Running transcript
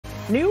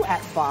New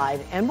at 5,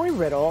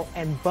 Embry-Riddle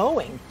and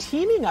Boeing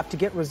teaming up to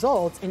get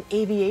results in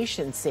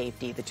aviation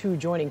safety. The two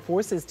joining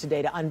forces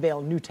today to unveil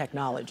new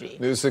technology.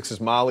 News 6's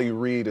Molly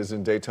Reed is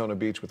in Daytona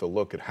Beach with a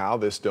look at how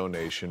this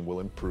donation will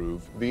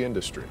improve the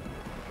industry.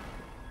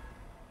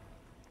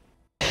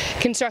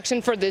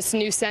 Construction for this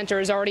new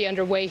center is already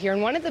underway here in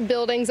one of the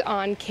buildings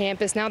on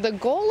campus. Now, the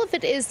goal of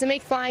it is to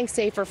make flying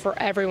safer for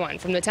everyone,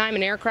 from the time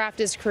an aircraft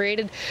is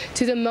created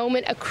to the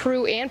moment a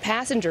crew and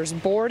passengers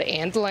board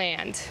and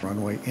land.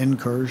 Runway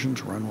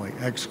incursions, runway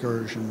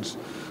excursions,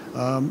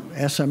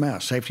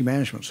 SMS, safety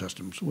management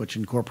systems, which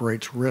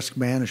incorporates risk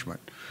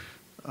management,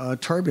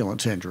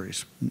 turbulence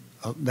injuries.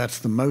 That's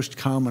the most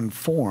common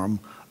form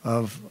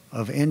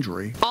of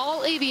injury. All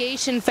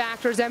aviation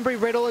factors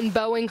Embry-Riddle and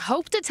Boeing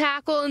hope to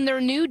tackle in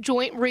their new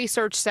joint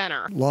research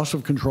center. Loss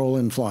of control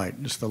in flight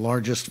is the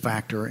largest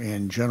factor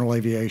in general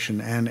aviation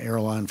and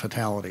airline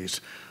fatalities.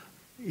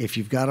 If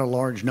you've got a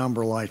large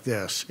number like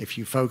this, if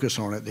you focus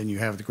on it, then you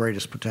have the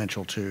greatest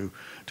potential to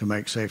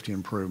make safety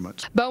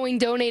improvements. Boeing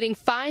donating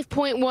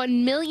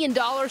 $5.1 million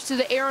to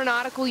the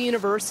Aeronautical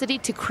University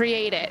to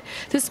create it.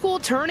 The school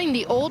turning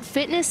the old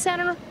fitness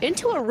center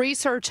into a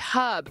research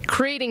hub,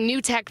 creating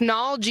new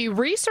technology,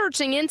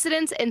 researching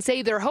incidents, and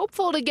say they're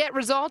hopeful to get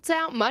results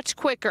out much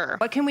quicker.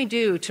 What can we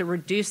do to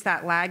reduce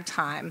that lag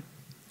time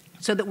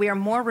so that we are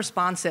more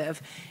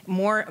responsive,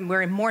 we're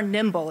more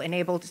nimble and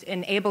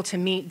able to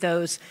meet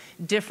those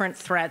different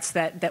threats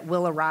that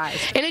will arise.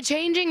 In a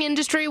changing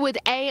industry with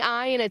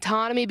AI and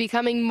autonomy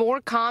becoming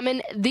more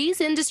common,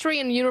 these industry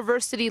and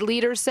university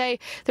leaders say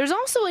there's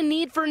also a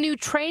need for new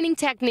training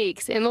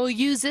techniques, and they'll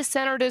use this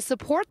center to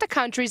support the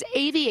country's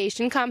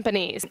aviation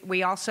companies.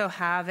 We also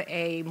have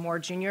a more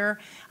junior,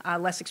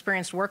 less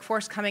experienced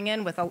workforce coming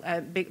in, with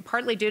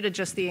partly due to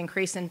just the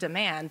increase in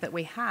demand that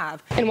we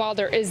have. And while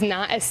there is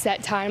not a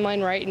set timeline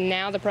right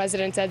now, the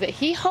president said that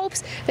he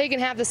hopes they can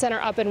have the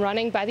center up and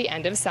running by the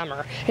end of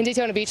summer. In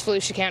Daytona Beach,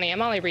 Volusia County, I'm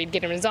Molly Reed,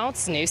 getting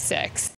results, News 6.